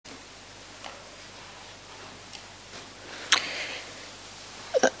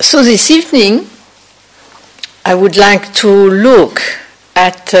So this evening, I would like to look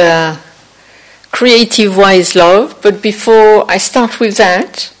at creative wise love, but before I start with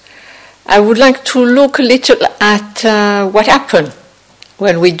that, I would like to look a little at what happens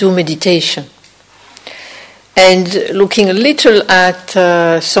when we do meditation, and looking a little at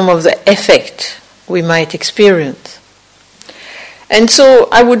some of the effect we might experience. And so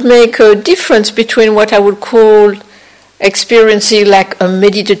I would make a difference between what I would call experiencing like a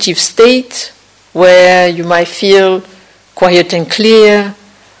meditative state, where you might feel quiet and clear,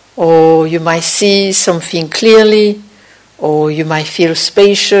 or you might see something clearly, or you might feel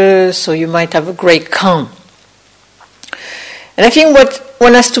spacious, or you might have a great calm. And I think what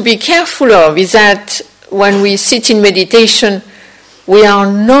one has to be careful of is that when we sit in meditation, we are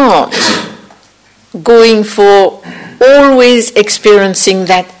not going for always experiencing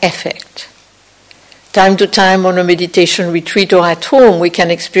that effect. Time to time on a meditation retreat or at home, we can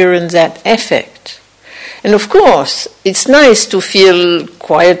experience that effect. And of course, it's nice to feel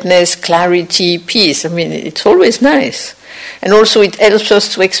quietness, clarity, peace. I mean, it's always nice. And also it helps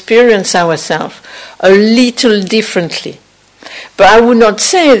us to experience ourselves a little differently. But I would not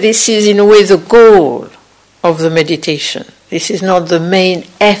say this is in a way the goal of the meditation. This is not the main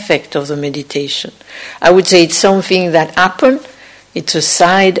effect of the meditation. I would say it's something that happens. It's a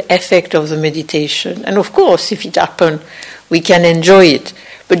side effect of the meditation. And of course, if it happens, we can enjoy it.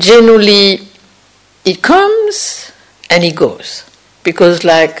 But generally, it comes and it goes. Because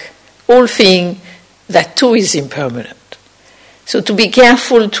like all things, that too is impermanent. So to be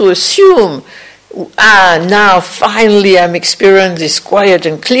careful to assume, now finally I'm experiencing this quiet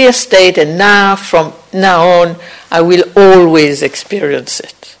and clear state, and now from now on I will always experience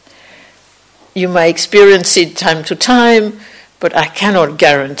it. You might experience it time to time, but I cannot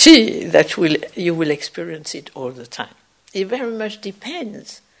guarantee that you will experience it all the time. It very much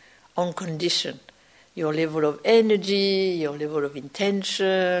depends on condition, your level of energy, your level of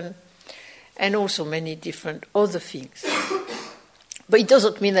intention, and also many different other things. But it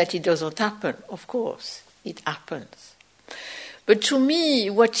doesn't mean that it doesn't happen. Of course, it happens. But to me,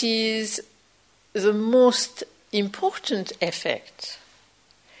 what is the most important effect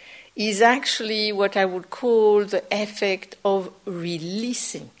is actually what I would call the effect of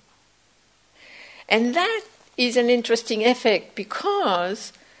releasing. And that is an interesting effect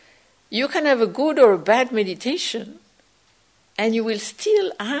because you can have a good or a bad meditation and you will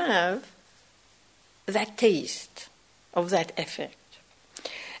still have that taste of that effect.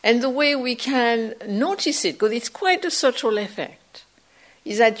 And the way we can notice it, because it's quite a subtle effect,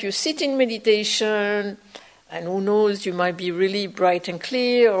 is that you sit in meditation, and who knows, you might be really bright and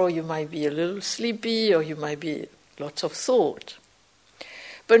clear, or you might be a little sleepy, or you might be lots of thought.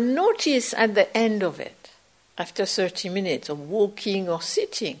 But notice at the end of it, after 30 minutes of walking or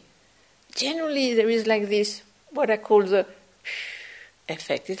sitting, generally there is like this, what I call the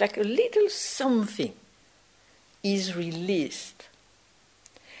effect. It's like a little something is released.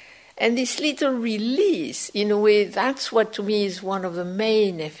 And this little release, in a way, that's what to me is one of the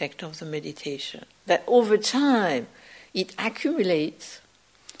main effects of the meditation. That over time, it accumulates,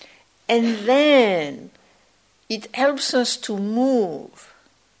 and then it helps us to move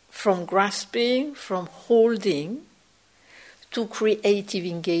from grasping, from holding, to creative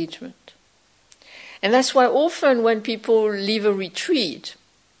engagement. And that's why often when people leave a retreat,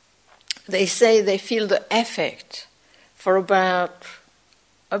 they say they feel the effect for about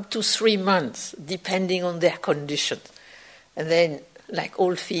up to 3 months, depending on their condition. And then, like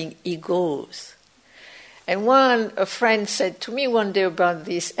all things, it goes. And a friend said to me one day about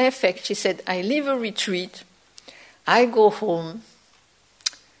this effect, she said, I leave a retreat, I go home,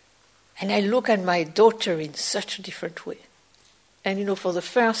 and I look at my daughter in such a different way. And for the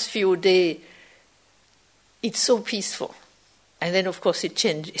first few days, it's so peaceful. And then, of course, it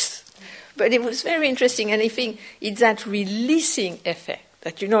changes. But it was very interesting, and I think it's that releasing effect,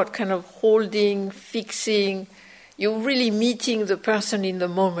 that you're not kind of holding, fixing, you're really meeting the person in the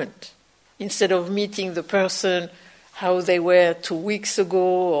moment, instead of meeting the person how they were 2 weeks ago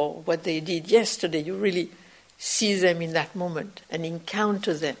or what they did yesterday. You really see them in that moment and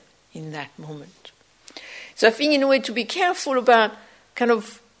encounter them in that moment. So I think in a way to be careful about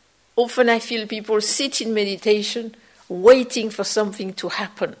often I feel people sit in meditation waiting for something to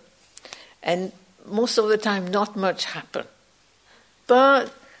happen. And most of the time not much happens.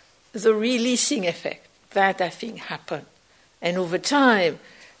 But the releasing effect, that I think happens. And over time,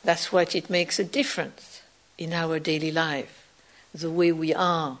 that's what it makes a difference in our daily life, the way we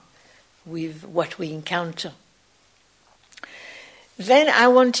are with what we encounter. Then I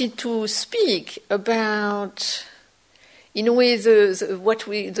wanted to speak about in a way,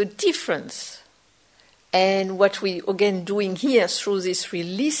 the difference, and what we again doing here through this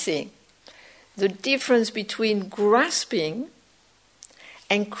releasing, the difference between grasping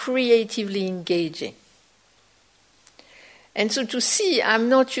and creatively engaging. And so to see, I'm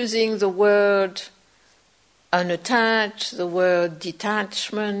not using the word unattached, the word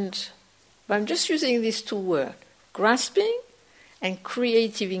detachment, but I'm just using these two words, grasping and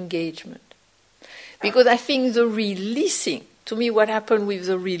creative engagement. Because I think the releasing, to me what happened with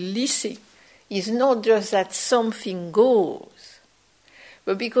the releasing is not just that something goes,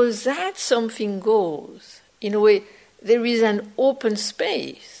 but because that something goes, in a way, there is an open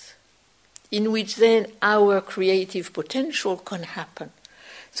space in which then our creative potential can happen.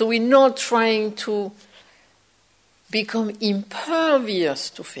 So we're not trying to become impervious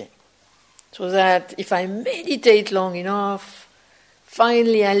to things. So that if I meditate long enough,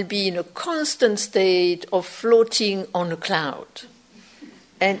 finally I'll be in a constant state of floating on a cloud.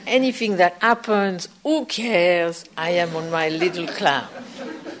 And anything that happens, who cares? I am on my little cloud.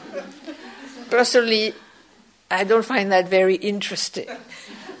 Personally, I don't find that very interesting.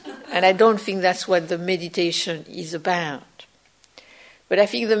 And I don't think that's what the meditation is about. But I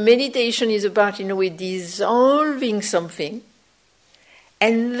think the meditation is about, in a way, dissolving something.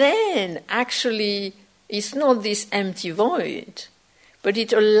 And then, actually, it's not this empty void, but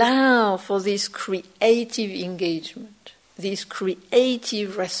it allows for this creative engagement, this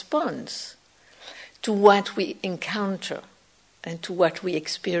creative response to what we encounter and to what we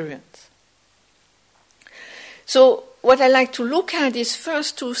experience. So what I like to look at is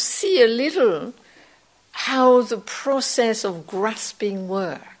first to see a little how the process of grasping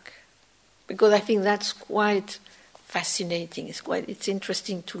works, because I think that's quite fascinating. It's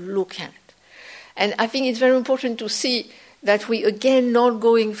interesting to look at. And I think it's very important to see that we again not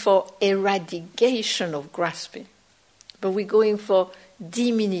going for eradication of grasping, but we're going for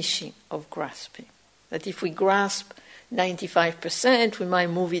diminishing of grasping. That if we grasp 95%, we might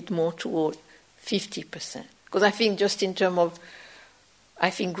move it more toward 50%. Because I think just in terms of, I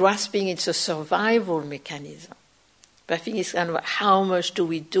think grasping, it's a survival mechanism. But I think it's kind of how much do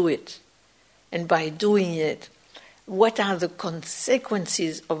we do it? And by doing it, what are the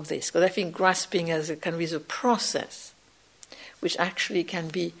consequences of this? Because I think grasping as a kind of is a process which actually can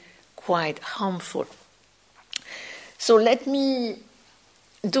be quite harmful. So let me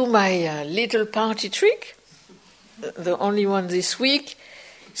do my little party trick, the only one this week.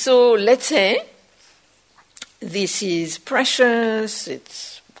 So let's say this is precious,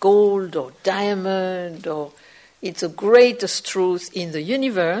 it's gold or diamond, or it's the greatest truth in the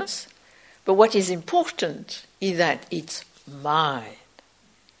universe, but what is important is that it's mine.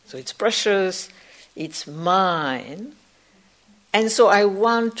 So it's precious, it's mine, and so I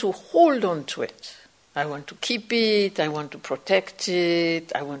want to hold on to it. I want to keep it, I want to protect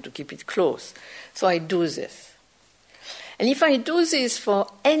it, I want to keep it close. So I do this. And if I do this for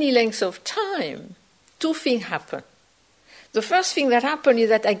any length of time, two things happen. The first thing that happens is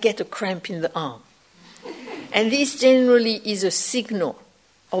that I get a cramp in the arm. And this generally is a signal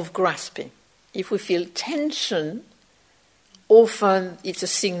of grasping. If we feel tension, often it's a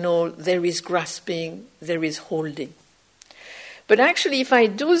signal there is grasping, there is holding. But actually, if I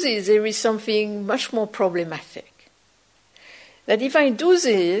do this, there is something much more problematic. That if I do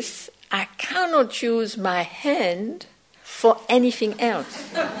this, I cannot use my hand for anything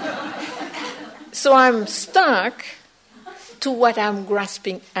else. So I'm stuck to what I'm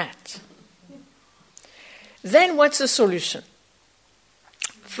grasping at. Then what's the solution?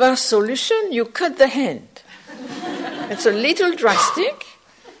 First solution, you cut the hand. It's a little drastic,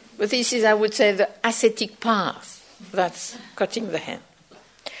 but this is, I would say, the ascetic path. That's cutting the hand.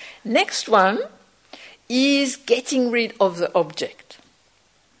 Next one is getting rid of the object.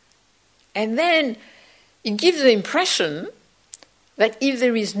 And then it gives the impression that if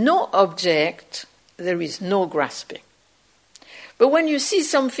there is no object, there is no grasping. But when you see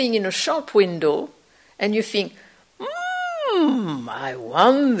something in a shop window and you think, I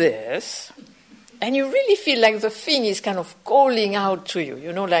want this, and you really feel like the thing is kind of calling out to you,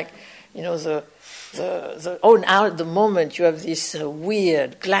 the moment you have these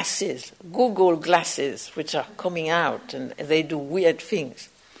weird glasses, Google glasses, which are coming out and they do weird things.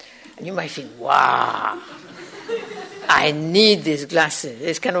 And you might think, wow, I need these glasses.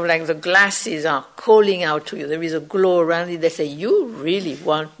 It's kind of like the glasses are calling out to you. There is a glow around it. They say, you really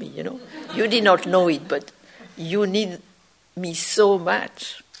want me, You did not know it, but you need me so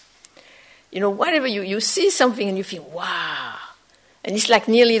much. Whatever you see something and you feel, wow. And it's like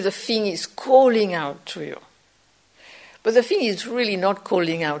nearly the thing is calling out to you. But the thing is really not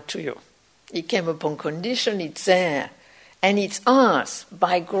calling out to you. It came upon condition, it's there. And it's us,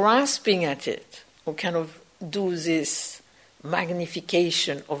 by grasping at it, who kind of do this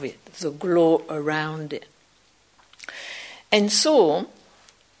magnification of it, the glow around it. And so,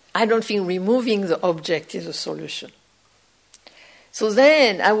 I don't think removing the object is a solution. So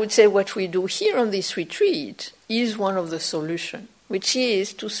then, I would say what we do here on this retreat is one of the solutions, which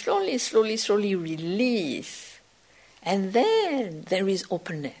is to slowly, slowly, slowly release. And then there is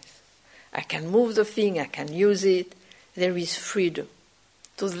openness. I can move the thing, I can use it. There is freedom.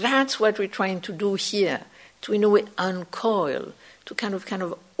 So that's what we're trying to do here, to in a way uncoil, to kind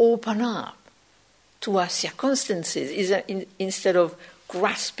of open up to our circumstances instead of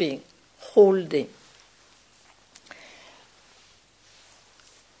grasping, holding.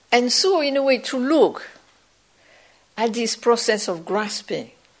 And so in a way to look at this process of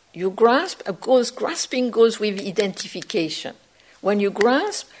grasping. You grasp, of course, grasping goes with identification. When you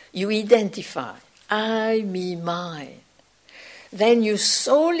grasp, you identify. I, me, mine. Then you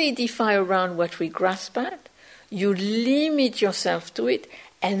solidify around what we grasp at, you limit yourself to it,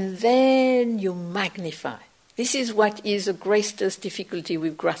 and then you magnify. This is what is the greatest difficulty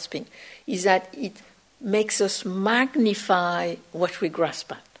with grasping, is that it makes us magnify what we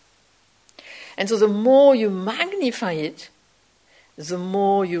grasp at. And so the more you magnify it, the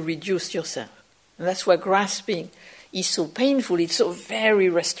more you reduce yourself. And that's why grasping is so painful, it's so very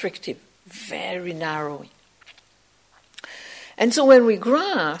restrictive, very narrowing. And so when we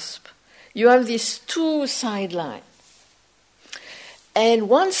grasp, you have these two sidelines. And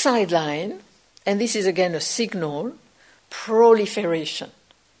one sideline, and this is again a signal, proliferation.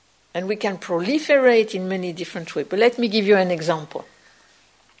 And we can proliferate in many different ways. But let me give you an example.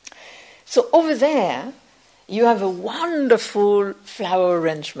 So over there, you have a wonderful flower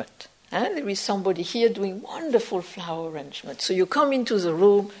arrangement. There is somebody here doing wonderful flower arrangement. So you come into the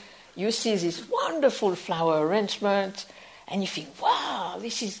room, you see this wonderful flower arrangement, and you think, wow,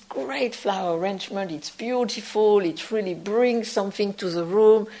 this is great flower arrangement, it's beautiful, it really brings something to the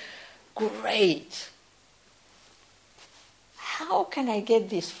room. Great. How can I get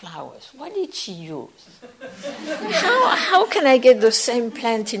these flowers? What did she use? How can I get the same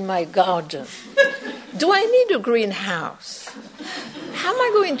plant in my garden? Do I need a greenhouse? How am I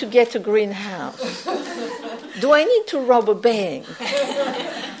going to get a greenhouse? Do I need to rob a bank?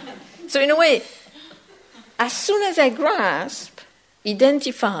 So in a way, as soon as I grasp,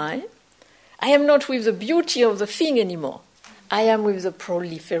 identify, I am not with the beauty of the thing anymore. I am with the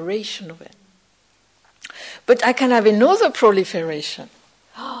proliferation of it. But I can have another proliferation.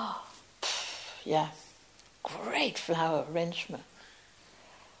 Oh, yeah, great flower arrangement.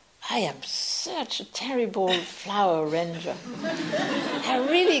 I am such a terrible flower arranger.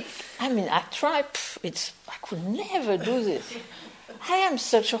 I try, I could never do this. I am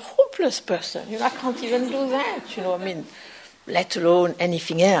such a hopeless person. I can't even do that, let alone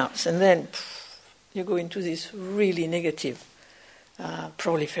anything else. And then you go into this really negative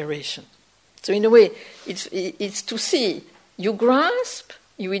proliferation. So in a way, it's to see, you grasp,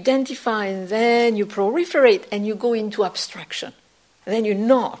 you identify, and then you proliferate, and you go into abstraction. And then you're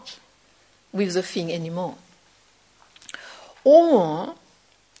not with the thing anymore. Or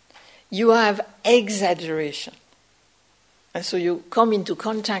you have exaggeration. And so you come into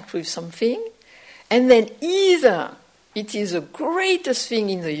contact with something, and then either it is the greatest thing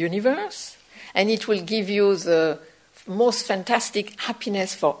in the universe, and it will give you the most fantastic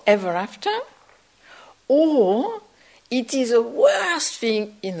happiness forever after, or it is the worst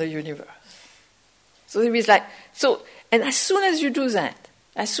thing in the universe. So there is and as soon as you do that,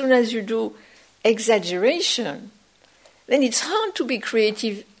 as soon as you do exaggeration, then it's hard to be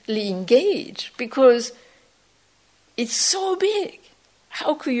creatively engaged because it's so big.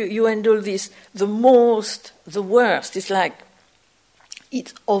 How could you handle this? The most, the worst.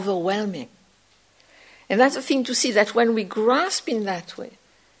 It's overwhelming. And that's the thing to see, that when we grasp in that way,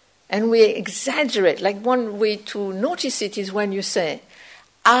 and we exaggerate, one way to notice it is when you say,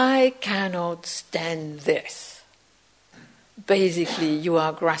 I cannot stand this. Basically, you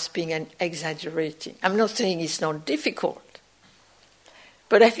are grasping and exaggerating. I'm not saying it's not difficult,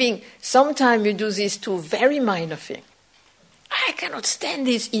 but I think sometimes you do this to very minor things. I cannot stand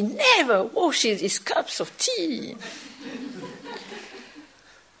this. He never washes his cups of tea.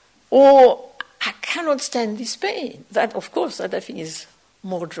 Or I cannot stand this pain. That, of course, that I think is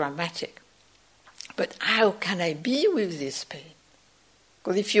more dramatic. But how can I be with this pain?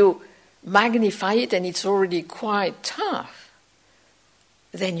 Because if you magnify it and it's already quite tough,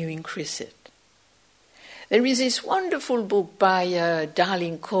 then you increase it. There is this wonderful book by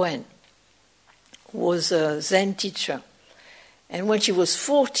Darlene Cohen, who was a Zen teacher. And when she was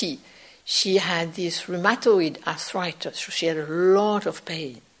 40, she had this rheumatoid arthritis, so she had a lot of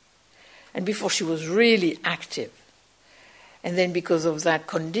pain. And before she was really active. And then because of that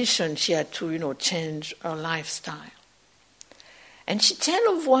condition, she had to, change her lifestyle. And she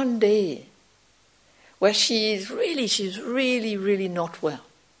tells of one day where she's really, really not well.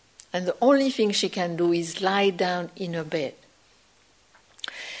 And the only thing she can do is lie down in her bed.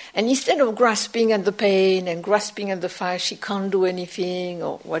 And instead of grasping at the pain and grasping at the fact she can't do anything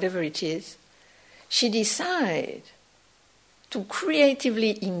or whatever it is, she decides to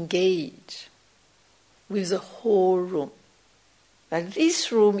creatively engage with the whole room. That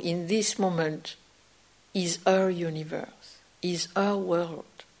this room in this moment is her universe, is her world.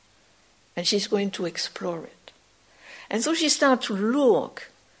 And she's going to explore it. And so she starts to look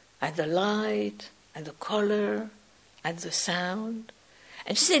at the light, at the color, at the sound.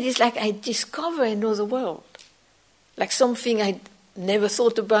 And she said, it's like I discover another world. Like something I never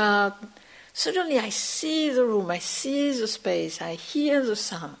thought about. Suddenly I see the room, I see the space, I hear the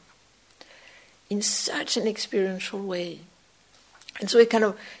sound in such an experiential way. And so it kind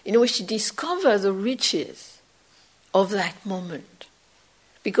of, she discovers the riches of that moment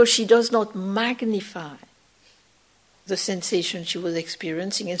because she does not magnify the sensation she was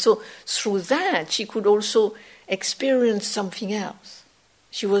experiencing. And so through that, she could also experience something else.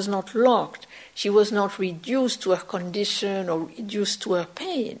 She was not locked. She was not reduced to her condition or reduced to her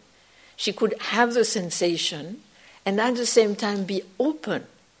pain. She could have the sensation and at the same time be open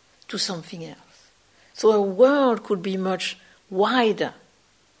to something else. So her world could be much wider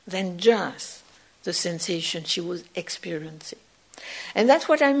than just the sensation she was experiencing. And that's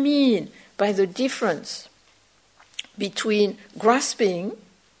what I mean by the difference between grasping,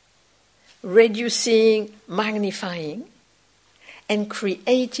 reducing, magnifying, and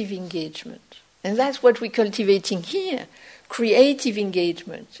creative engagement. And that's what we're cultivating here, creative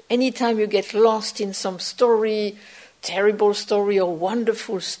engagement. Anytime you get lost in some story, terrible story or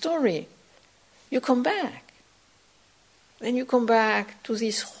wonderful story, you come back. Then you come back to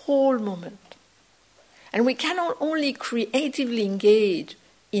this whole moment. And we cannot only creatively engage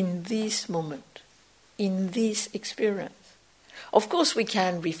in this moment, in this experience. Of course we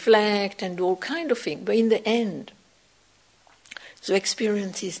can reflect and do all kinds of things, but in the end, the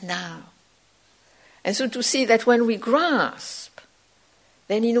experience is now. And so to see that when we grasp,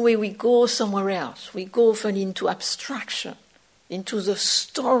 then in a way we go somewhere else. We go often into abstraction, into the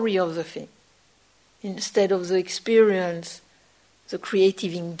story of the thing, instead of the experience, the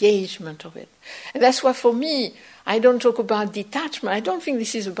creative engagement of it. And that's why for me, I don't talk about detachment. I don't think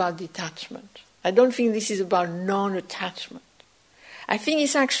this is about detachment. I don't think this is about non-attachment. I think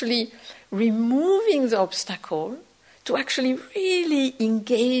it's actually removing the obstacle to actually really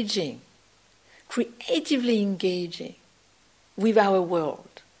engaging, creatively engaging with our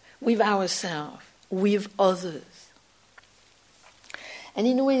world, with ourselves, with others. And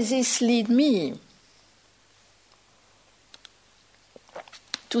in a way this leads me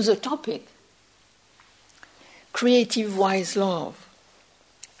to the topic, creative wise love.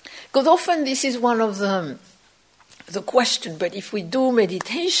 Because often this is one of the question, but if we do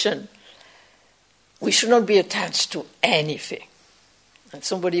meditation, we should not be attached to anything. And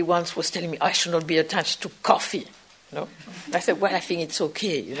somebody once was telling me, I should not be attached to coffee. I said, well, I think it's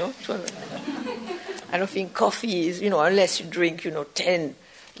okay, I don't think coffee is, unless you drink, 10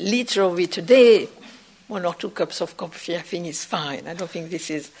 liters of it a day, 1 or 2 cups of coffee, I think is fine. I don't think this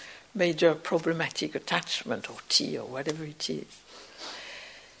is major problematic attachment or tea or whatever it is.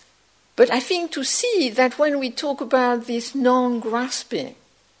 But I think to see that when we talk about this non-grasping,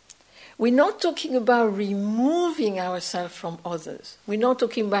 we're not talking about removing ourselves from others. We're not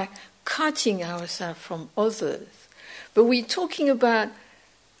talking about cutting ourselves from others. But we're talking about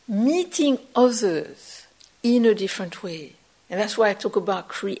meeting others in a different way. And that's why I talk about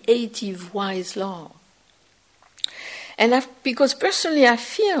creative wise love. And because personally I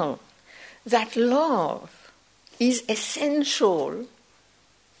feel that love is essential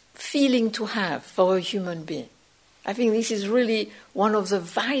feeling to have for a human being. I think this is really one of the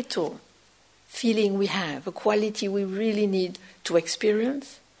vital feeling we have, a quality we really need to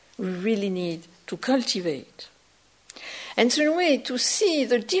experience, we really need to cultivate. And so in a way to see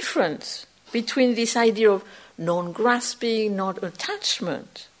the difference between this idea of non-grasping,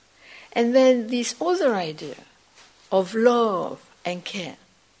 non-attachment, and then this other idea of love and care.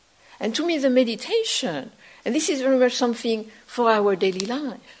 And to me the meditation, and this is very much something for our daily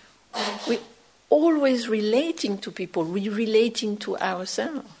life, we're always relating to people, we're relating to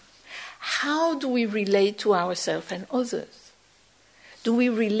ourselves. How do we relate to ourselves and others? Do we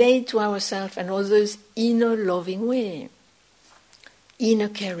relate to ourselves and others in a loving way, in a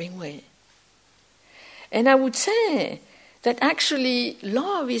caring way? And I would say that actually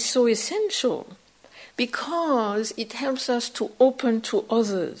love is so essential because it helps us to open to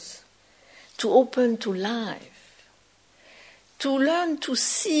others, to open to life, to learn to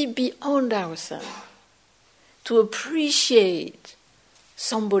see beyond ourselves, to appreciate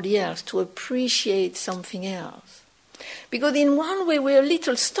somebody else, to appreciate something else. Because in one way we're a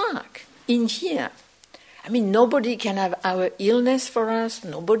little stuck in here. I mean, nobody can have our illness for us,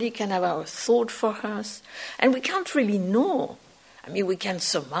 nobody can have our thought for us, and we can't really know. I mean, we can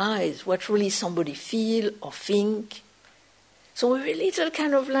surmise what really somebody feel or think. So we're a little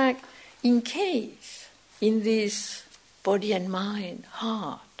kind of like encased in this body and mind,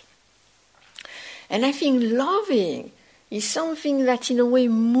 heart. And I think loving is something that in a way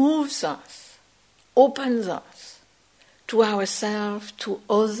moves us, opens us to ourselves, to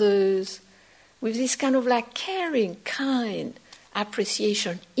others, with this kind of like caring, kind,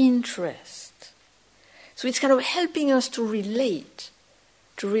 appreciation, interest. So it's kind of helping us to relate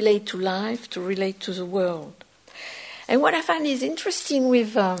to life, to relate to the world. And what I find is interesting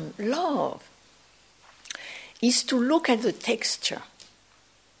with love is to look at the texture.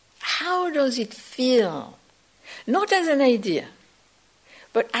 How does it feel? Not as an idea,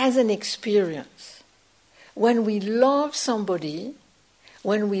 but as an experience. When we love somebody,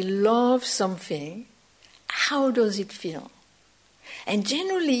 when we love something, how does it feel? And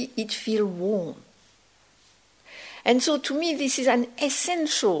generally, it feels warm. And so to me, this is an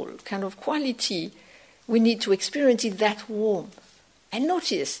essential kind of quality we need to experience, it, that warmth. And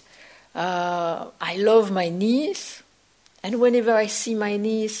notice, I love my niece, and whenever I see my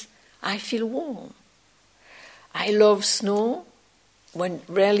niece, I feel warm. I love snow.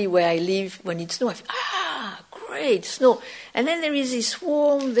 Rarely where I live, when it snows, I feel, great, snow. And then there is this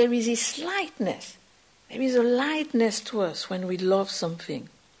warmth, there is this lightness. There is a lightness to us when we love something.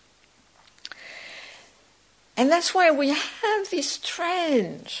 And that's why we have this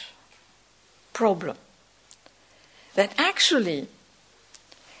strange problem. That actually,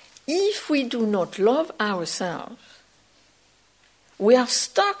 if we do not love ourselves, we are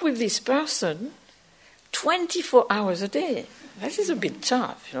stuck with this person 24 hours a day. That is a bit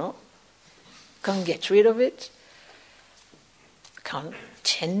tough, Can't get rid of it. Can't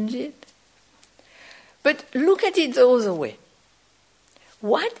change it. But look at it the other way.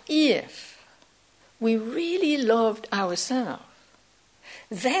 What if we really loved ourselves?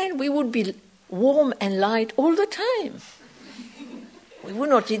 Then we would be warm and light all the time. We would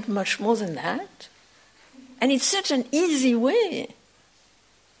not need much more than that. And it's such an easy way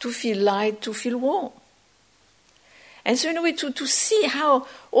to feel light, to feel warm. And so in a way to see how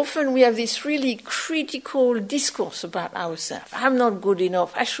often we have this really critical discourse about ourselves. I'm not good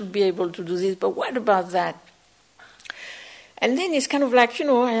enough, I should be able to do this, but what about that? And then it's kind of like,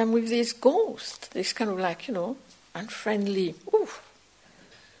 I am with this ghost, this kind of like, unfriendly, oof.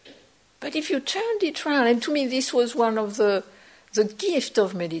 But if you turned it around, and to me this was one of the gift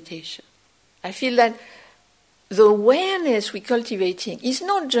of meditation. I feel that the awareness we're cultivating is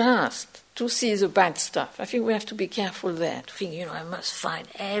not just to see the bad stuff. I think we have to be careful there, to think, I must find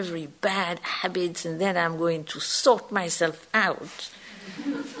every bad habit and then I'm going to sort myself out.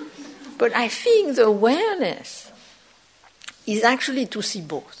 But I think the awareness is actually to see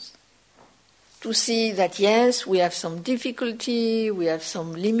both. To see that, yes, we have some difficulty, we have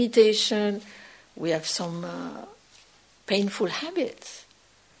some limitation, we have some painful habits.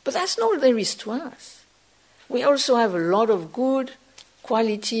 But that's not all there is to us. We also have a lot of good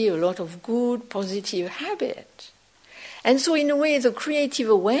quality, a lot of good, positive habit. And so in a way, the creative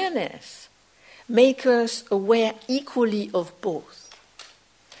awareness makes us aware equally of both.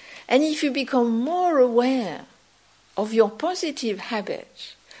 And if you become more aware of your positive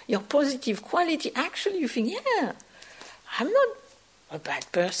habits, your positive quality, actually you think, I'm not a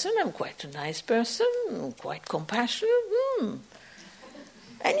bad person, I'm quite a nice person, I'm quite compassionate. And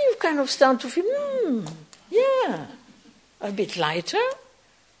you kind of start to feel, a bit lighter,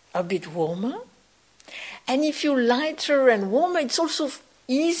 a bit warmer. And if you're lighter and warmer, it's also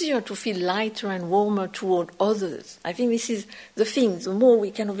easier to feel lighter and warmer toward others. I think this is the thing. The more we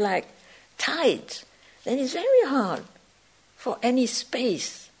kind of like tight, then it's very hard for any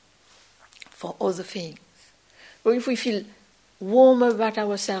space for other things. But if we feel warmer about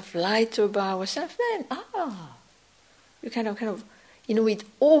ourselves, lighter about ourselves, then you kind of, it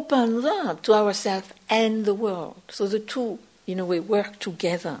opens up to ourselves and the world. So the two, in a way, work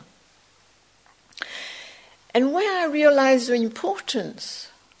together. And where I realize the importance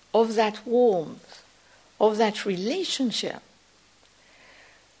of that warmth, of that relationship,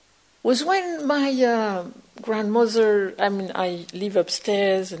 was when my grandmother, I live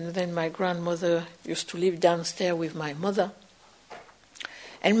upstairs, and then my grandmother used to live downstairs with my mother.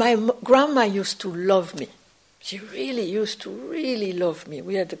 And my grandma used to love me. She really used to really love me.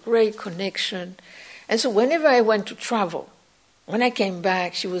 We had a great connection. And so whenever I went to travel, when I came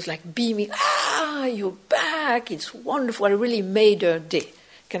back, she was like beaming, you're back, it's wonderful. I really made her day.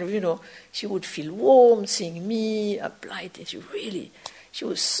 She would feel warm seeing me, obliged. She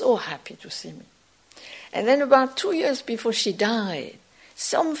was so happy to see me. And then about 2 years before she died,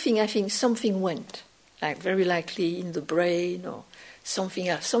 something went, like very likely in the brain or something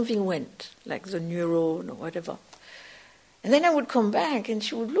else. Something went, like the neuron or whatever. And then I would come back and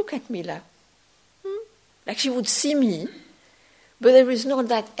she would look at me like she would see me, but there is not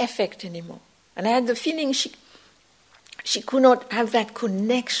that effect anymore. And I had the feeling she could not have that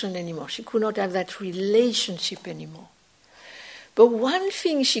connection anymore. She could not have that relationship anymore. But one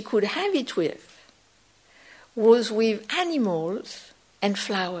thing she could have it with was with animals and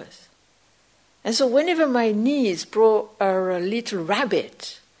flowers. And so whenever my niece brought her a little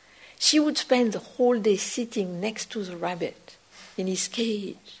rabbit, she would spend the whole day sitting next to the rabbit in his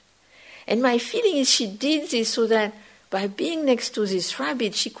cage. And my feeling is she did this so that by being next to this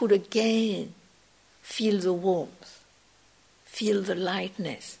rabbit, she could again feel the warmth, feel the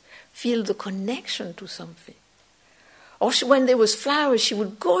lightness, feel the connection to something. Or when there was flowers, she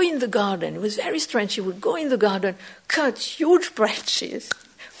would go in the garden. It was very strange. She would go in the garden, cut huge branches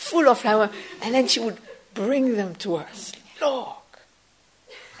full of flowers, and then she would bring them to us. Look.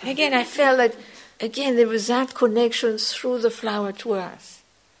 And again, I felt that, there was that connection through the flower to us,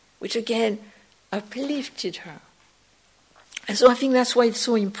 which again uplifted her. And so I think that's why it's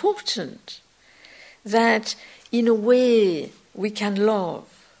so important that in a way we can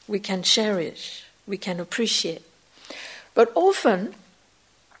love, we can cherish, we can appreciate. But often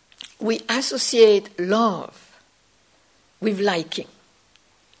we associate love with liking.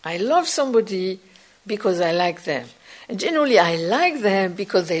 I love somebody because I like them. And generally I like them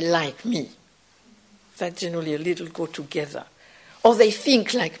because they like me. That generally a little go together. Or they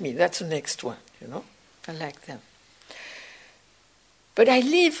think like me. That's the next one, I like them. But I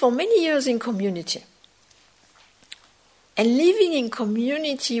lived for many years in community. And living in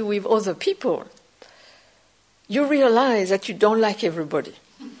community with other people, you realize that you don't like everybody.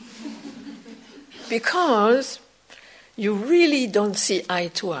 Because you really don't see eye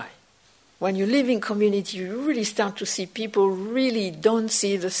to eye. When you live in community, you really start to see people really don't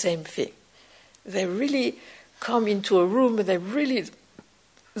see the same thing. They really come into a room, and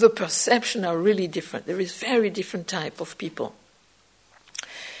the perception are really different. There is very different type of people.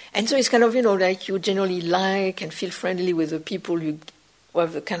 And so it's like you generally like and feel friendly with the people who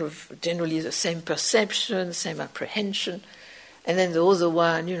have the generally the same perception, same apprehension. And then the other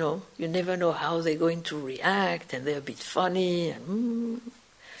one, you never know how they're going to react, and they're a bit funny.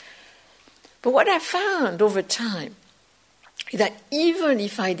 But what I found over time is that even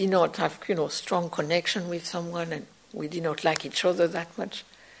if I did not have, strong connection with someone and we did not like each other that much,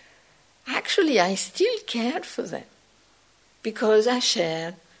 actually I still cared for them because I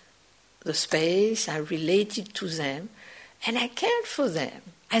shared the space, I related to them, and I cared for them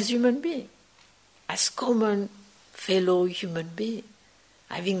as human beings, as common fellow human beings,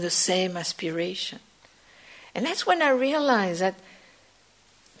 having the same aspiration. And that's when I realized that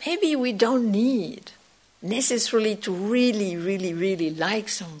maybe we don't need necessarily to really, really, really like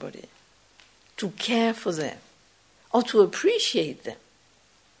somebody, to care for them, or to appreciate them.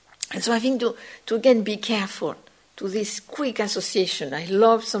 And so I think to again be careful to this quick association. I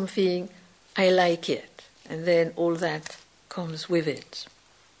love something, I like it, and then all that comes with it.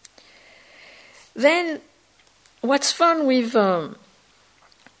 Then what's fun with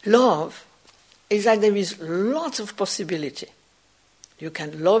love is that there is lots of possibility. You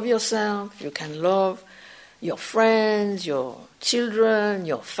can love yourself, you can love your friends, your children,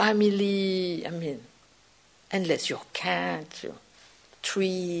 your family, endless, your cat, your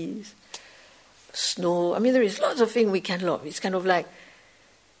trees, snow. There is lots of things we can love. It's like,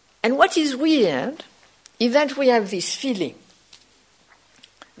 and what is weird is that we have this feeling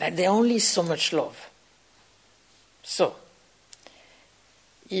that there only is so much love. So,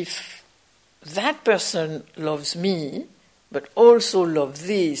 if that person loves me, but also love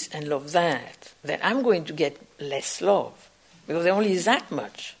this and love that, then I'm going to get less love, because there only is that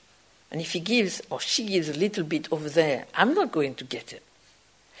much. And if he gives or she gives a little bit over there, I'm not going to get it.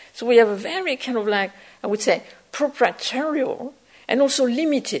 So we have a very I would say, proprietorial and also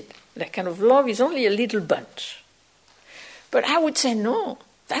limited. That kind of love is only a little bunch. But I would say no,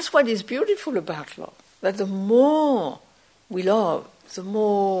 that's what is beautiful about love, that the more we love, the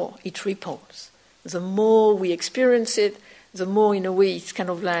more it ripples. The more we experience it, the more, in a way, it's kind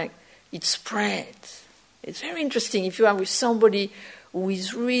of like it spreads. It's very interesting if you are with somebody who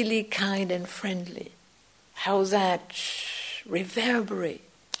is really kind and friendly, how that reverberates.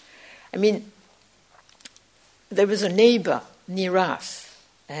 I mean, there was a neighbor near us,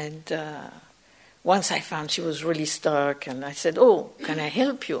 and once I found she was really stuck, and I said, "Oh, can I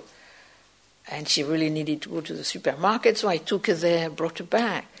help you?" And she really needed to go to the supermarket, so I took her there, brought her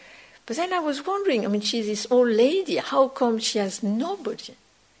back. But then I was wondering, I mean, she's this old lady, how come she has nobody?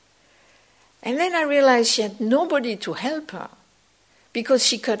 And then I realized she had nobody to help her because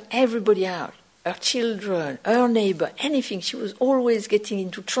she cut everybody out, her children, her neighbor, anything. She was always getting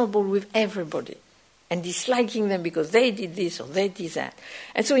into trouble with everybody and disliking them because they did this or they did that.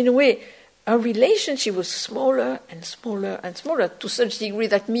 And so in a way, her relationship was smaller and smaller and smaller, to such a degree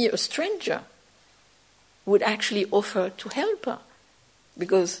that me, a stranger, would actually offer to help her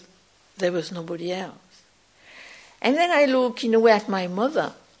because there was nobody else. And then I look in a way at my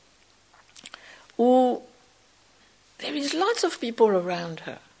mother, who there is lots of people around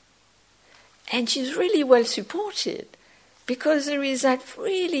her. And she's really well supported because there is that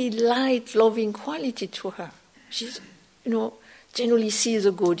really light, loving quality to her. She's, generally sees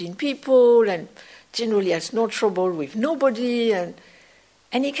the good in people and generally has no trouble with nobody. And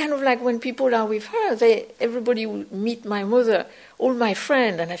it kind of like when people are with her, everybody will meet my mother, all my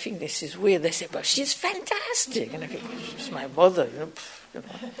friends, and I think this is weird. They say, but she's fantastic. And I think, she's my mother,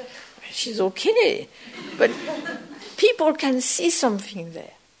 she's okay. But people can see something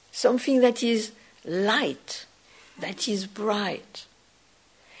there, something that is light, that is bright.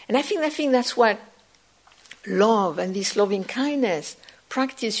 And I think that's what love and this loving kindness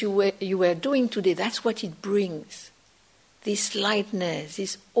practice you were doing today, that's what it brings. This lightness,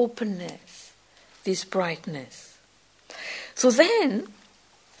 this openness, this brightness. So then,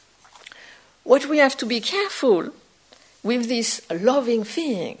 what we have to be careful with this loving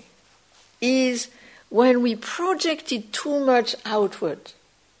thing is when we project it too much outward.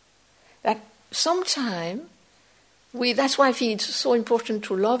 That sometimes, that's why I think it's so important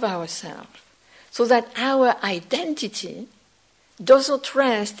to love ourselves, so that our identity does not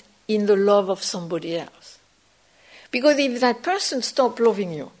rest in the love of somebody else. Because if that person stops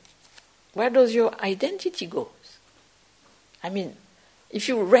loving you, where does your identity go? I mean, if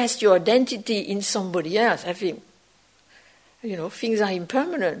you rest your identity in somebody else, I think, things are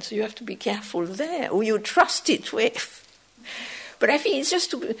impermanent, so you have to be careful there, who you trust it with. But I think it's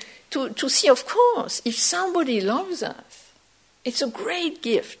just to see, of course, if somebody loves us, it's a great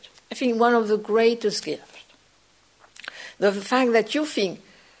gift. I think one of the greatest gifts. The fact that you think,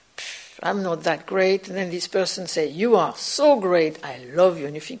 I'm not that great, and then this person says, you are so great, I love you.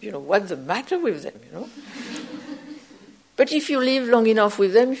 And you think, what's the matter with them, But if you live long enough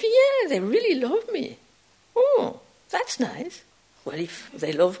with them, you think, yeah, they really love me. Oh, that's nice. Well, if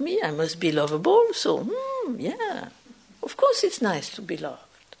they love me, I must be lovable, so, yeah. Of course it's nice to be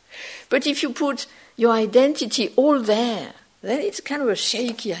loved. But if you put your identity all there, then it's kind of a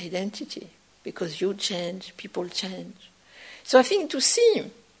shaky identity, because you change, people change. So I think to see,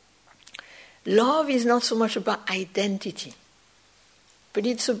 love is not so much about identity, but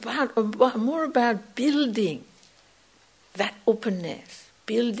it's more about building that openness,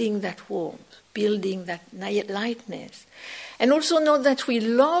 building that warmth, building that lightness. And also know that we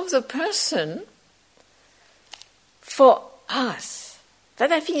love the person for us.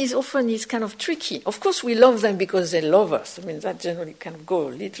 That I think is kind of tricky. Of course we love them because they love us. I mean, that generally can go a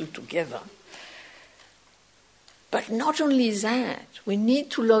little together. But not only that, we need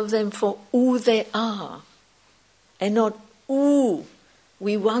to love them for who they are and not who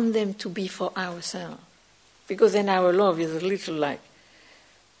we want them to be for ourselves. Because then our love is a little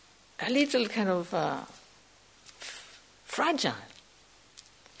kind of fragile.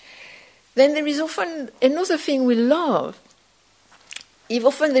 Then there is often another thing we love. If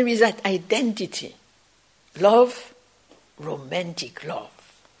often there is that identity, love, romantic love.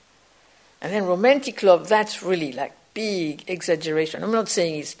 And then romantic love, that's really like big exaggeration. I'm not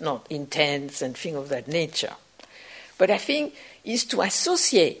saying it's not intense and things of that nature. But I think it's to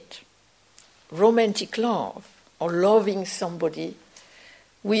associate romantic love or loving somebody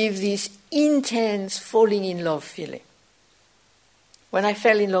with this intense falling in love feeling. When I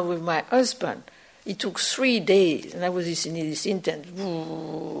fell in love with my husband, it took 3 days, and I was in this intense,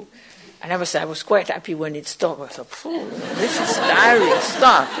 and I must say I was quite happy when it stopped. I thought, this is tiring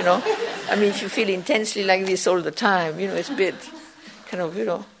stuff, I mean, if you feel intensely like this all the time, it's a bit kind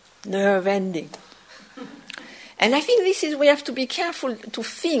of, nerve-ending. And I think this is, we have to be careful to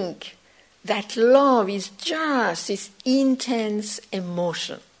think that love is just this intense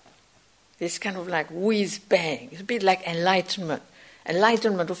emotion. This kind of like whiz bang. It's a bit like enlightenment.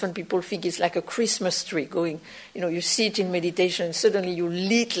 Enlightenment, often people think it's like a Christmas tree going, you sit in meditation and suddenly you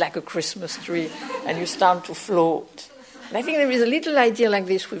lit like a Christmas tree and you start to float. And I think there is a little idea like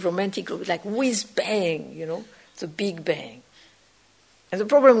this with romantic love, like whiz bang, the Big Bang. And the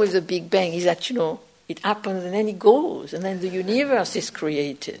problem with the Big Bang is that, it happens and then it goes and then the universe is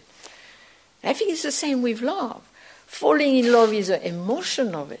created. And I think it's the same with love. Falling in love is an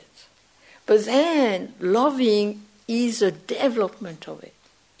emotion of it. But then loving is a development of it,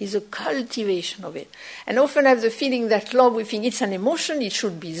 is a cultivation of it. And often I have the feeling that love, we think it's an emotion, it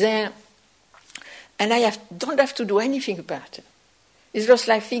should be there, and I don't have to do anything about it. It's just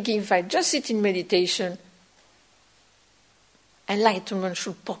like thinking if I just sit in meditation, enlightenment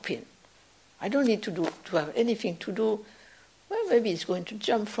should pop in. I don't need to have anything to do. Well, maybe it's going to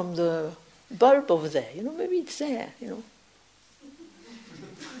jump from the bulb over there. Maybe it's there.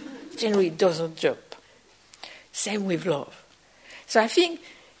 Generally, it doesn't jump. Same with love. So I think,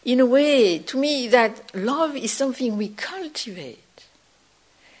 in a way, to me, that love is something we cultivate.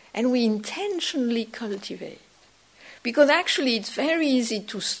 And we intentionally cultivate. Because actually, it's very easy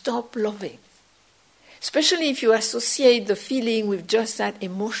to stop loving. Especially if you associate the feeling with just that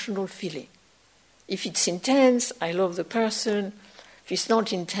emotional feeling. If it's intense, I love the person. If it's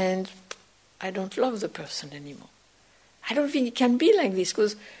not intense, I don't love the person anymore. I don't think it can be like this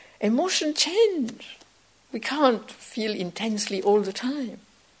because emotions change. We can't feel intensely all the time.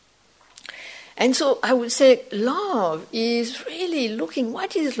 And so I would say love is really looking,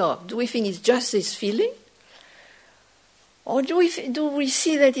 what is love? Do we think it's just this feeling? Or do we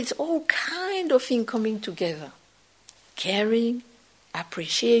see that it's all kind of things coming together? Caring,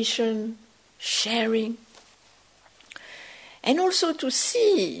 appreciation, sharing. And also to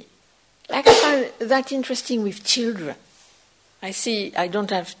see, like I find that interesting with children. I don't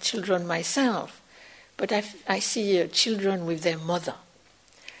have children myself, but I see children with their mother.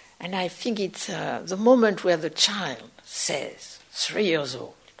 And I think it's the moment where the child says, 3 years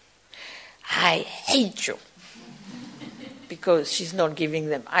old, I hate you, because she's not giving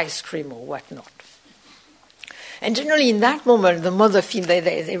them ice cream or whatnot. And generally in that moment, the mother feels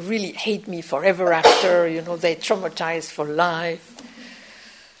they really hate me forever after, they're traumatized for life.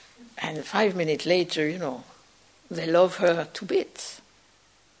 And 5 minutes later, they love her to bits.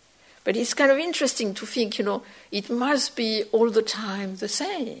 But it's kind of interesting to think, it must be all the time the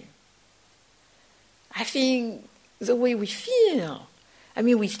same. I think the way we feel,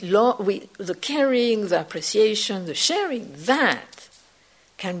 with the caring, the appreciation, the sharing, that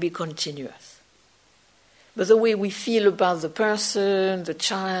can be continuous. But the way we feel about the person, the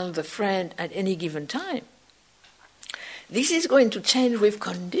child, the friend at any given time, this is going to change with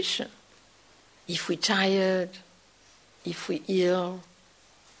condition. If we're tired, if we're ill,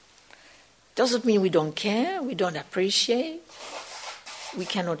 doesn't mean we don't care, we don't appreciate, we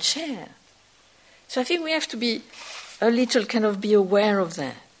cannot share. So I think we have to be a little be aware of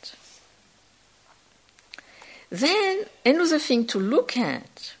that. Then another thing to look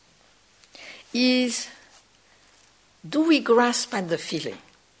at is, do we grasp at the feeling?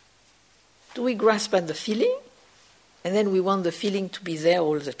 Do we grasp at the feeling? And then we want the feeling to be there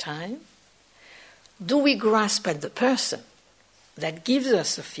all the time? Do we grasp at the person that gives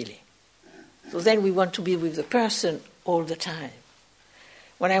us the feeling? So then we want to be with the person all the time.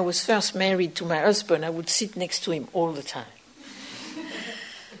 When I was first married to my husband, I would sit next to him all the time.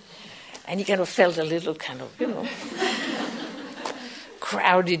 And he felt a little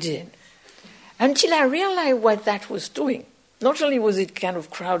crowded in. Until I realized what that was doing. Not only was it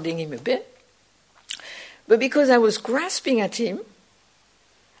crowding him a bit, but because I was grasping at him,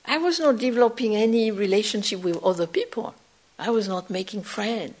 I was not developing any relationship with other people. I was not making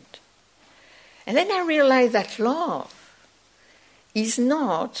friends. And then I realized that love is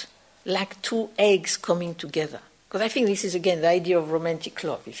not like 2 eggs coming together. Because I think this is, again, the idea of romantic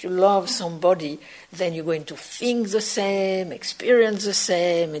love. If you love somebody, then you're going to think the same, experience the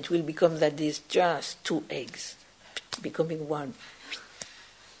same. It will become that there's just 2 eggs becoming one.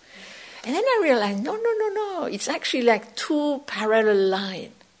 And then I realized, no. It's actually like 2 parallel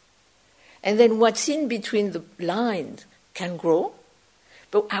lines. And then what's in between the lines can grow.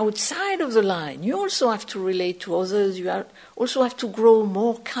 But outside of the line, you also have to relate to others. You also have to grow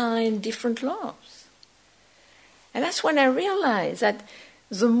more kind, different loves. And that's when I realized that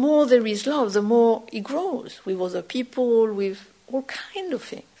the more there is love, the more it grows with other people, with all kinds of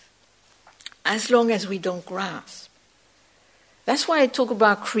things, as long as we don't grasp. That's why I talk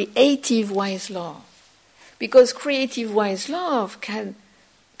about creative wise love. Because creative wise love can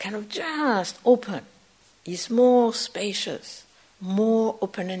kind of just open, is more spacious, more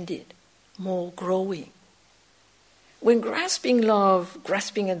open-ended, more growing. When grasping love,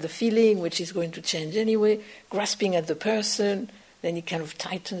 grasping at the feeling, which is going to change anyway, grasping at the person, then it kind of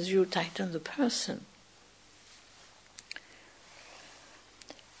tightens the person.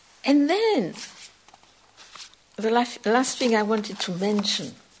 And then, the last thing I wanted to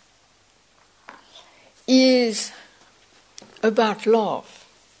mention is about love.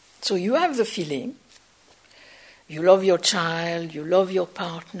 So you have the feeling, you love your child, you love your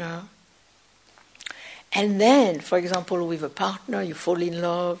partner, and then, for example, with a partner, you fall in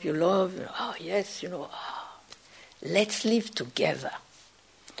love, you love, oh yes, let's live together.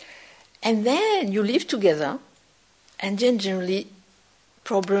 And then you live together, and then generally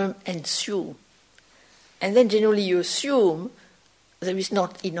problems ensue. And then generally you assume there is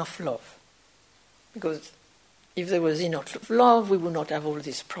not enough love. Because if there was enough love, we would not have all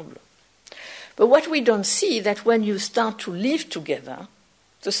this problem. But what we don't see, that when you start to live together,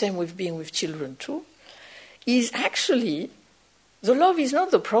 the same with being with children too, is actually the love is not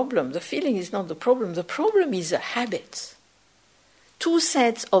the problem, the feeling is not the problem is the habits. Two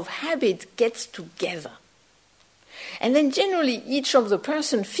sets of habits gets together. And then generally each of the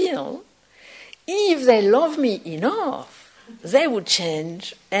person feel, if they love me enough, they would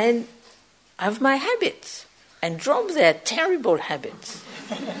change and have my habits and drop their terrible habits.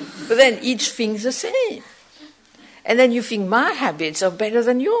 But then each thinks the same. And then you think my habits are better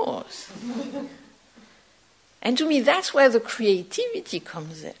than yours. And to me, that's where the creativity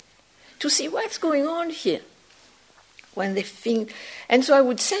comes in, to see what's going on here. When they think, and so I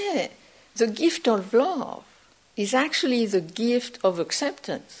would say the gift of love is actually the gift of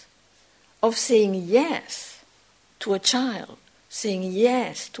acceptance, of saying yes to a child, saying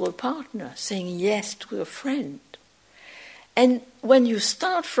yes to a partner, saying yes to a friend. And when you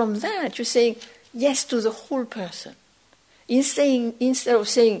start from that, you're saying yes to the whole person. Instead of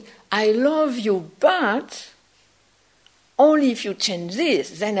saying, I love you, but only if you change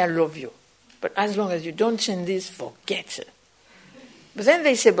this, then I love you. But as long as you don't change this, forget it. But then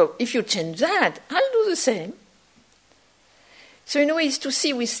they say, but if you change that, I'll do the same. So in a way, it's to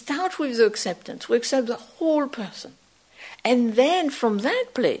see, we start with the acceptance. We accept the whole person. And then from that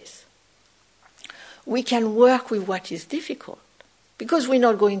place, we can work with what is difficult. Because we're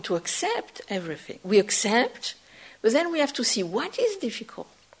not going to accept everything. We accept, but then we have to see what is difficult.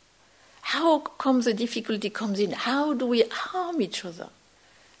 How come the difficulty comes in? How do we harm each other?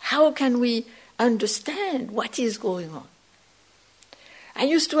 How can we understand what is going on? I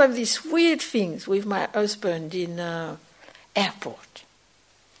used to have these weird things with my husband in airport.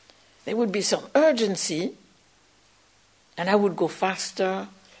 There would be some urgency, and I would go faster,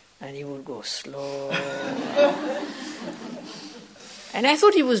 and he would go slow. And I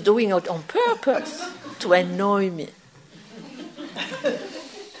thought he was doing it on purpose to annoy me.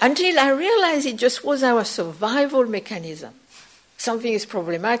 Until I realized it just was our survival mechanism. Something is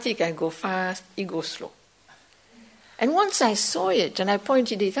problematic, I go fast, he goes slow. And once I saw it and I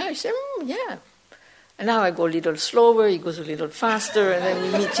pointed it out, I said, yeah. And now I go a little slower, he goes a little faster, and then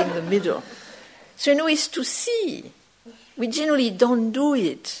we meet in the middle. So it's to see. We generally don't do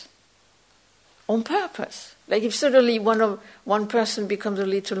it on purpose. Like if suddenly one person becomes a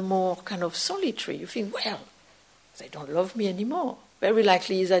little more kind of solitary, you think, well, they don't love me anymore. Very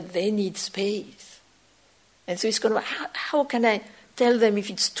likely is that they need space. And so it's kind of, how can I tell them if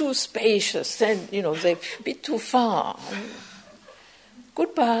it's too spacious, then, they're a bit too far.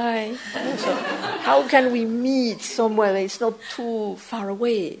 Goodbye. So how can we meet somewhere that is not too far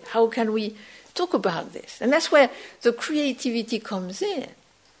away? How can we talk about this? And that's where the creativity comes in.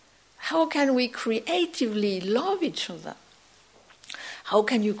 How can we creatively love each other? How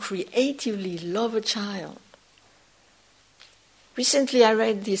can you creatively love a child? Recently I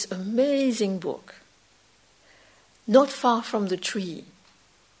read this amazing book, Not Far from the Tree.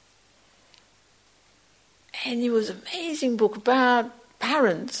 And it was an amazing book about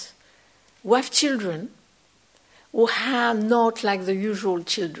parents who have children who are not like the usual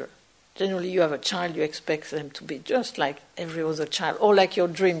children. Generally, you have a child, you expect them to be just like every other child, or like your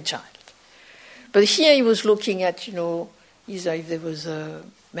dream child. But here he was looking at, either if there was a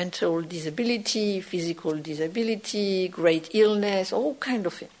mental disability, physical disability, great illness, all kind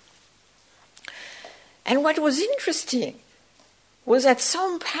of things. And what was interesting was that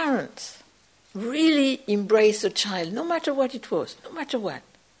some parents really embraced the child, no matter what it was, no matter what.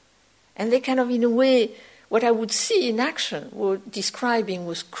 And they kind of, in a way, what I would see in action, were describing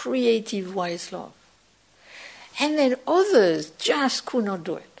was creative, wise love. And then others just could not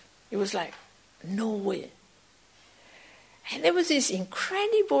do it. It was like, no way. And there was this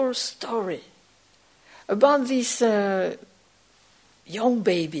incredible story about this young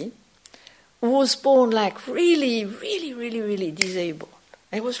baby who was born like really, really, really, really disabled.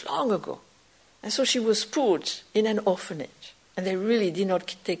 And it was long ago. And so she was put in an orphanage. And they really did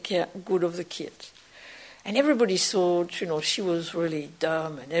not take care good of the kids. And everybody thought, she was really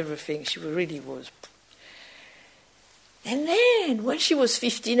dumb and everything. She really was. And then, when she was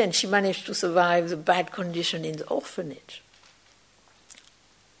 15 and she managed to survive the bad condition in the orphanage,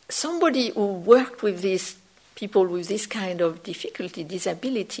 somebody who worked with these people with this kind of difficulty,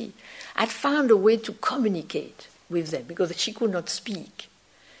 disability, had found a way to communicate with them because she could not speak.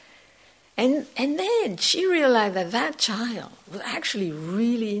 And then she realized that that child was actually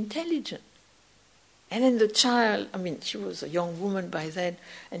really intelligent. And then the child, she was a young woman by then,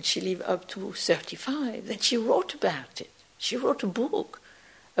 and she lived up to 35. Then she wrote about it. She wrote a book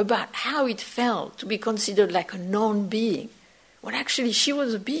about how it felt to be considered like a non-being. When actually she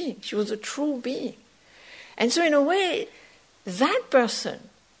was a being. She was a true being. And so in a way, that person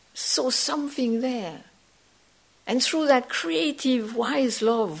saw something there. And through that creative, wise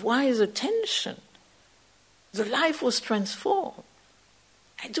love, wise attention, the life was transformed.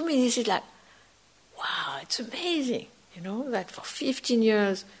 And to me, this is like, wow, it's amazing, that for 15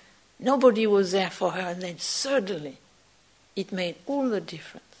 years, nobody was there for her, and then suddenly, it made all the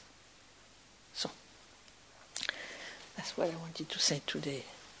difference. So, that's what I wanted to say today.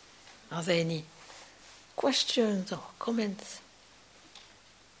 Are there any questions or comments?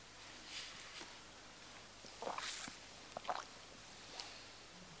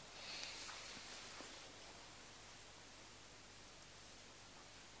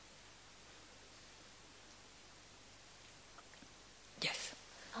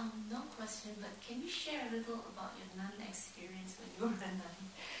 No question, but can you share a little about your nun experience when you were a nun?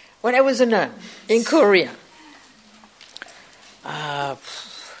 When I was a nun in Korea.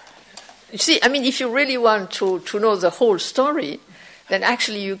 You see, if you really want to know the whole story, then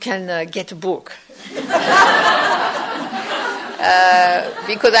actually you can get a book.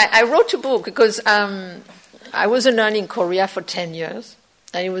 Because I wrote a book because I was a nun in Korea for 10 years.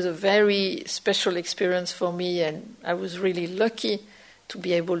 And it was a very special experience for me, and I was really lucky to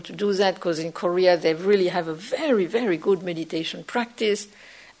be able to do that, because in Korea they really have a very, very good meditation practice,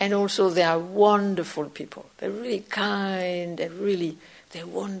 and also they are wonderful people. They're really kind, they're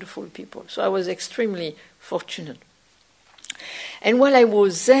wonderful people. So I was extremely fortunate. And while I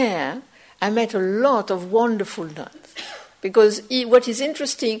was there, I met a lot of wonderful nuns, because what is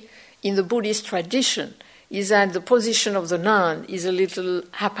interesting in the Buddhist tradition is that the position of the nun is a little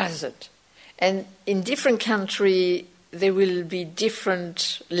haphazard. And in different countries, there will be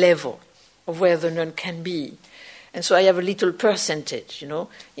different level of where the nun can be. And so I have a little percentage,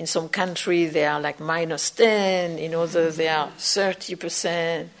 In some countries they are like -10, in others they are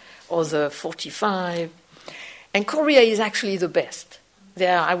 30%, other 45%. And Korea is actually the best. They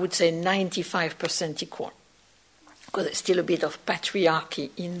are, I would say, 95% equal, because there's still a bit of patriarchy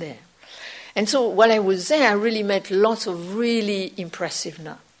in there. And so while I was there, I really met lots of really impressive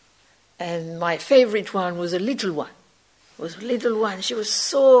nuns. And my favorite one was a little one. She was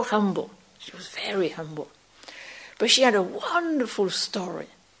so humble. She was very humble. But she had a wonderful story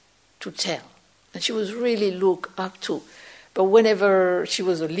to tell. And she was really looked up to. But whenever she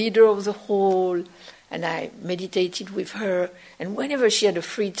was a leader of the hall, and I meditated with her, and whenever she had a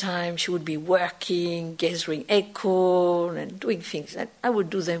free time, she would be working, gathering acorn, and doing things. And I would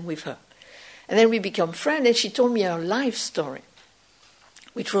do them with her. And then we became friends, and she told me her life story,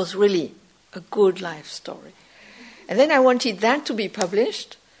 which was really a good life story. And then I wanted that to be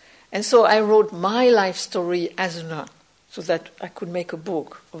published, and so I wrote my life story as a nun, so that I could make a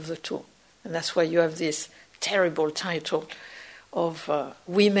book of the two. And that's why you have this terrible title of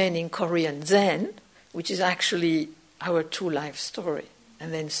Women in Korean Zen, which is actually our true life story,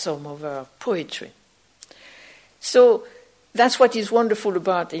 and then some of our poetry. So that's what is wonderful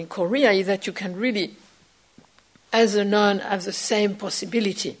about in Korea, is that you can really, as a nun, have the same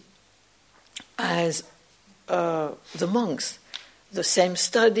possibility as the monks, the same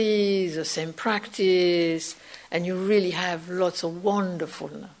studies, the same practice, and you really have lots of wonderful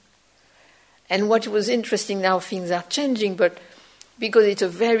nuns. And what was interesting, now things are changing, but because it's a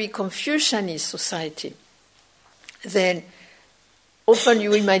very Confucianist society, then often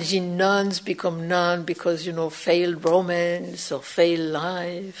you imagine nuns become nuns because, failed romance or failed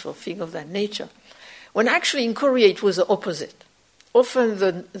life or things of that nature. When actually in Korea it was the opposite. Often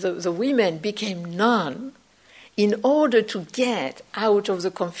the women became nuns in order to get out of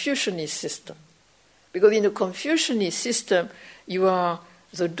the Confucianist system. Because in the Confucianist system, you are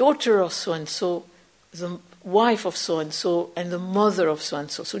the daughter of so-and-so, the wife of so-and-so and the mother of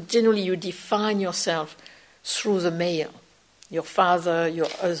so-and-so. So generally you define yourself through the male, your father, your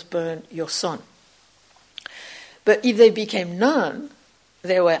husband, your son. But if they became nun,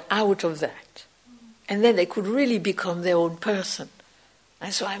 they were out of that. And then they could really become their own person.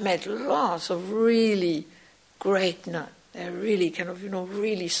 And so I met lots of really great nuns. They're really kind of,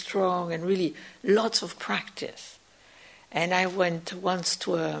 really strong and really lots of practice. And I went once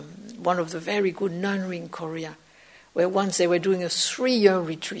to one of the very good nunnery in Korea, where once they were doing a 3-year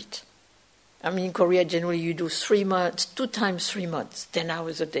retreat. I mean, in Korea, generally you do 3 months, 2 times 3 months, 10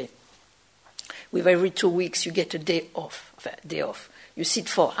 hours a day. With every 2 weeks, you get a day off. You sit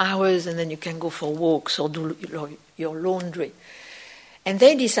for hours, and then you can go for walks or do your laundry. And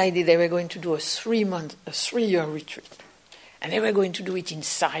they decided they were going to do a 3-year retreat. And they were going to do it in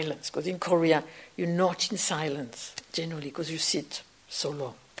silence, because in Korea, you're not in silence, generally, because you sit so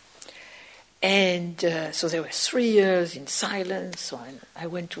long. And so there were 3 years in silence, so I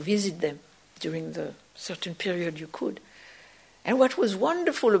went to visit them during the certain period you could. And what was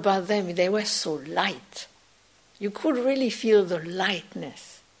wonderful about them, they were so light. You could really feel the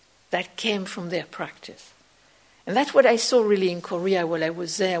lightness that came from their practice. And that's what I saw really in Korea while I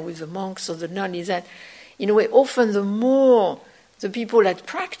was there with the monks or the nuns, is that in a way, often the more the people had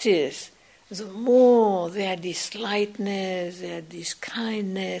practice, the more they had this lightness, they had this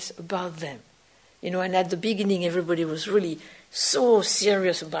kindness about them. And at the beginning, everybody was really so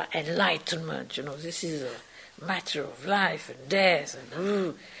serious about enlightenment. This is a matter of life and death,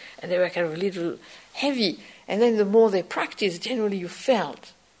 and they were kind of a little heavy. And then the more they practiced, generally you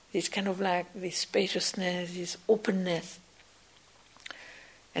felt this kind of like this spaciousness, this openness.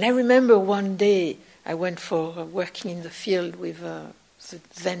 And I remember one day I went for working in the field with the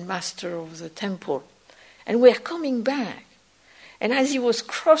then master of the temple. And we were coming back. And as he was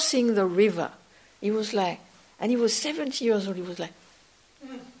crossing the river, he was like, and he was 70 years old, he was like,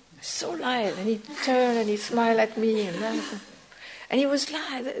 so light. And he turned and he smiled at me. And he was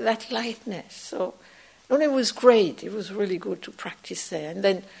like, that lightness. So, it was great. It was really good to practice there. And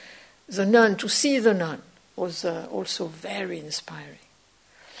then to see the nun was also very inspiring.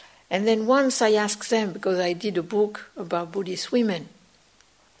 And then once I asked them, because I did a book about Buddhist women,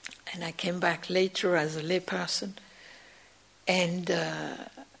 and I came back later as a layperson, and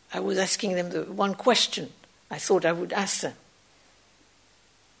I was asking them the one question I thought I would ask them.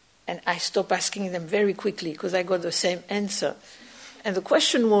 And I stopped asking them very quickly because I got the same answer. And the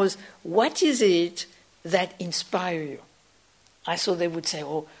question was, what is it that inspires you? I thought they would say,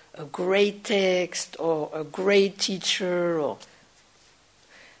 a great text, or a great teacher,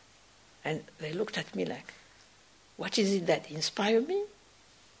 And they looked at me like, what is it that inspires me?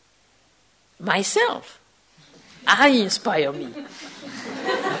 Myself. I inspire me.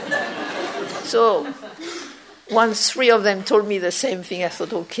 So once 3 of them told me the same thing, I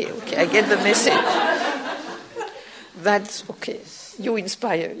thought, okay, I get the message. That's okay. You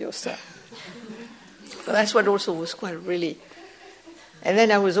inspire yourself. So that's what also was quite really. And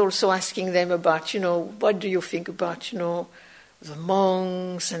then I was also asking them about, what do you think about, the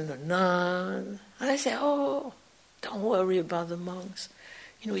monks and the nuns? And I say, don't worry about the monks.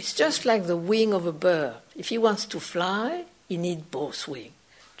 It's just like the wing of a bird. If he wants to fly, he needs both wings.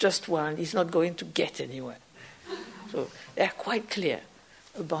 Just one, he's not going to get anywhere. So they're quite clear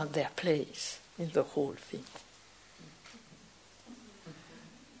about their place in the whole thing.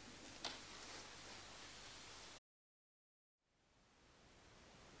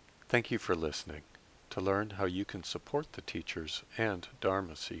 Thank you for listening. To learn how you can support the teachers and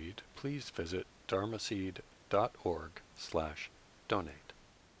Dharma Seed, please visit dharmaseed.org/donate.